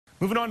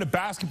Moving on to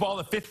basketball,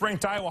 the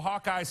 5th-ranked Iowa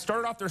Hawkeyes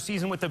started off their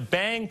season with a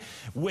bang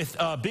with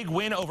a big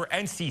win over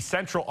NC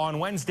Central on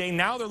Wednesday.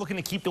 Now they're looking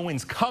to keep the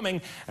wins coming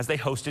as they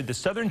hosted the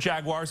Southern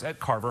Jaguars at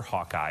Carver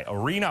Hawkeye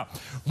Arena.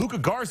 Luka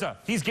Garza,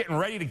 he's getting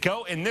ready to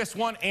go in this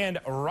one, and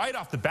right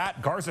off the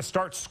bat, Garza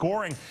starts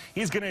scoring.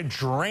 He's going to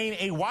drain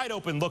a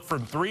wide-open look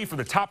from 3 for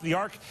the top of the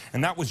arc,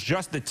 and that was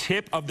just the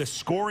tip of the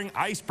scoring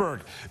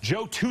iceberg.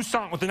 Joe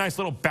Toussaint with a nice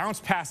little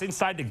bounce pass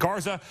inside to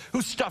Garza,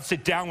 who stuffs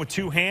it down with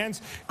 2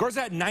 hands.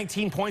 Garza had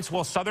 19 points,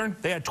 while Southern,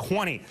 they had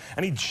 20,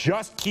 and he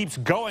just keeps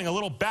going. A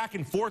little back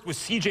and forth with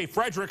C.J.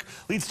 Frederick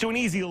leads to an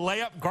easy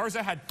layup.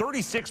 Garza had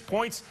 36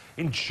 points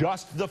in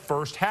just the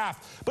first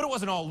half. But it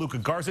wasn't all Luka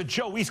Garza.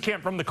 Joe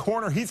Wieskamp from the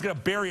corner, he's going to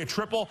bury a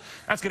triple.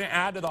 That's going to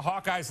add to the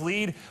Hawkeyes'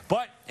 lead.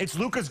 But it's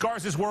Luka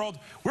Garza's world.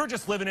 We're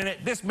just living in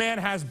it. This man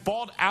has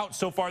balled out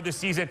so far this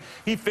season.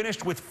 He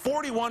finished with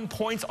 41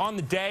 points on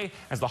the day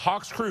as the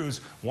Hawks cruise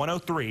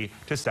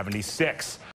 103-76.